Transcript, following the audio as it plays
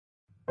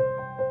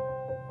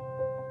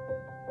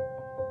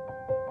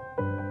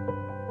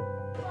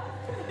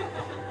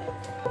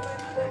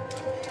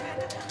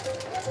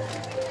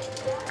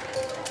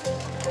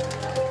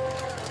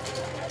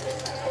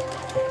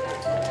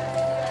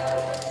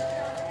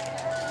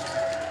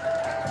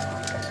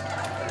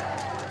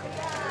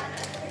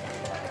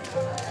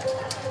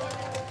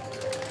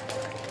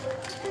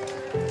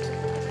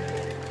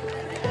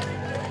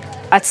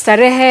At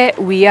Starehe,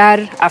 we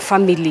are a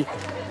family.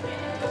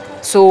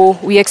 So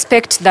we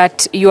expect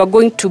that you are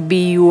going to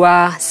be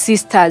your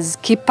sister's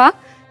keeper.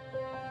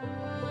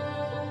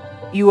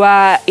 You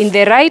are in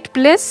the right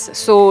place,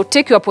 so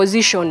take your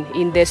position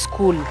in the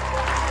school.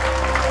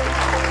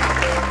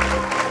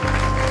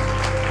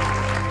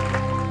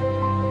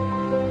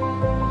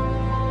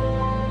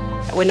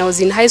 When I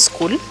was in high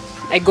school,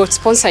 I got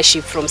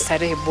sponsorship from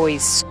Starehe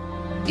boys.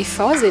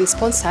 If I wasn't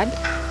sponsored,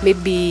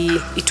 maybe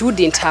it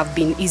wouldn't have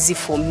been easy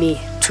for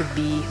me to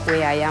be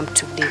where I am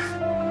today.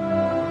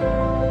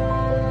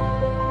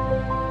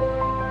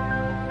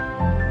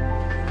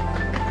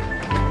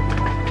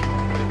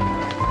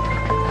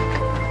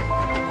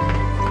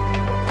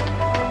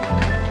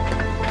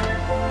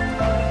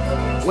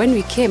 When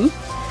we came,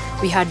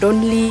 we had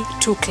only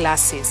 2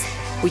 classes,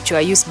 which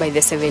were used by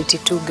the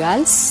 72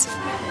 girls.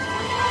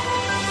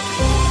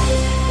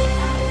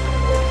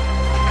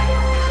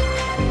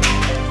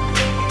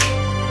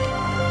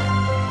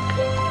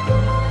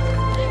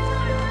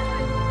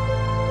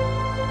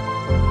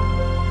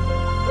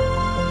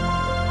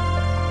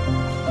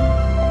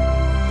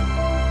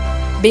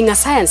 Being a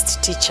science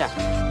teacher,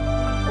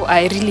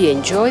 I really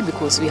enjoy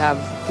because we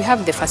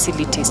have the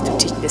facilities to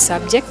teach the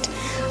subject,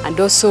 and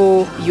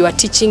also you are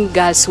teaching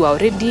girls who are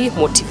already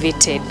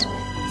motivated.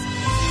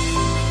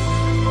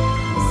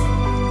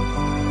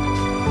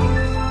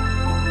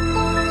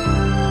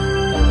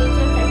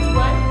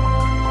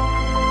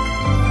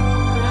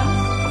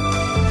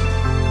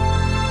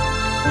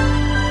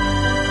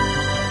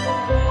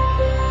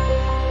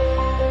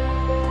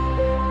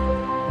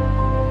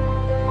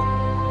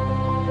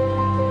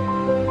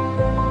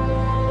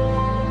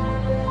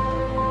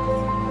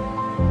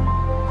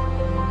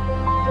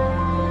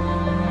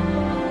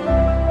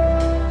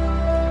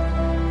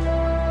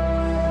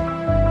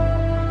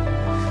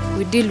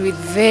 We deal with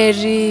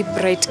very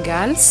bright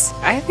girls.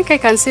 I think I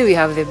can say we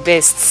have the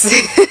best.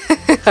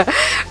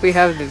 We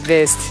have the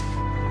best.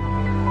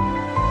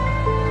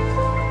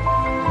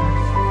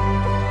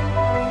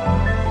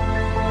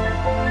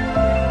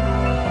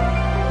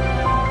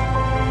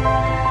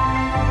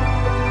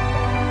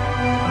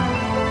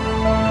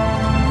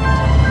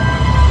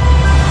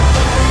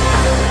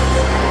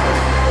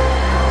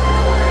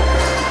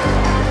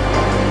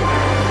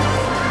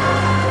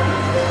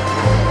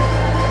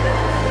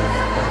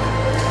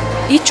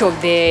 Each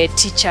of the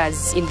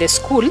teachers in the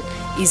school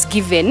is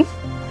given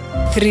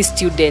 3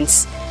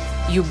 students.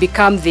 You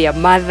become their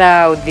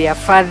mother or their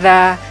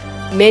father,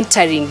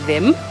 mentoring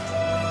them,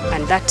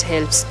 and that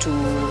helps to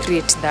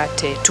create that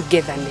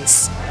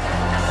togetherness.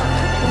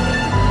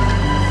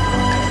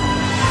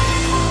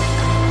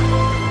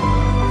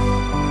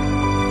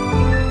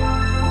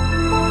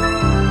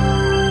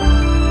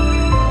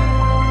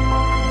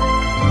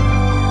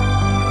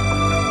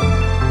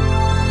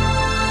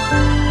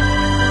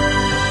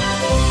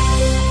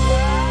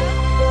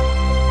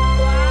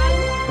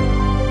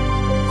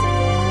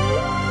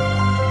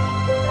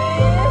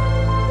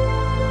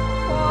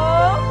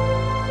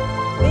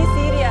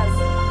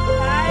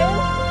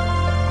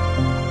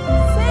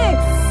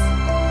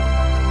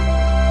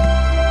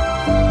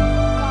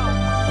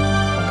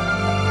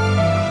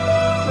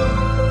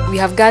 We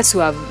have girls who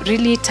are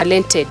really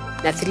talented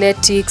in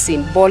athletics,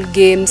 in ball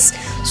games,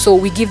 so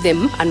we give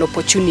them an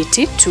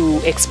opportunity to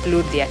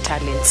explore their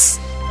talents.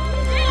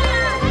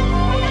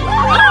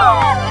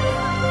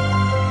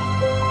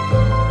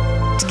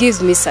 It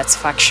gives me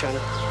satisfaction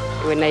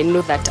when I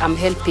know that I'm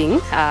helping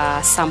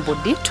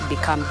somebody to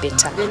become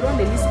better.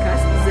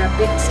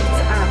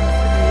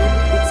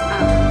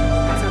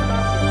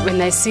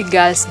 When I see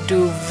girls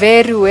do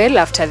very well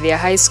after their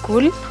high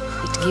school,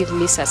 it gives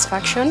me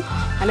satisfaction,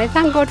 and I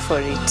thank God for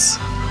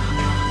it.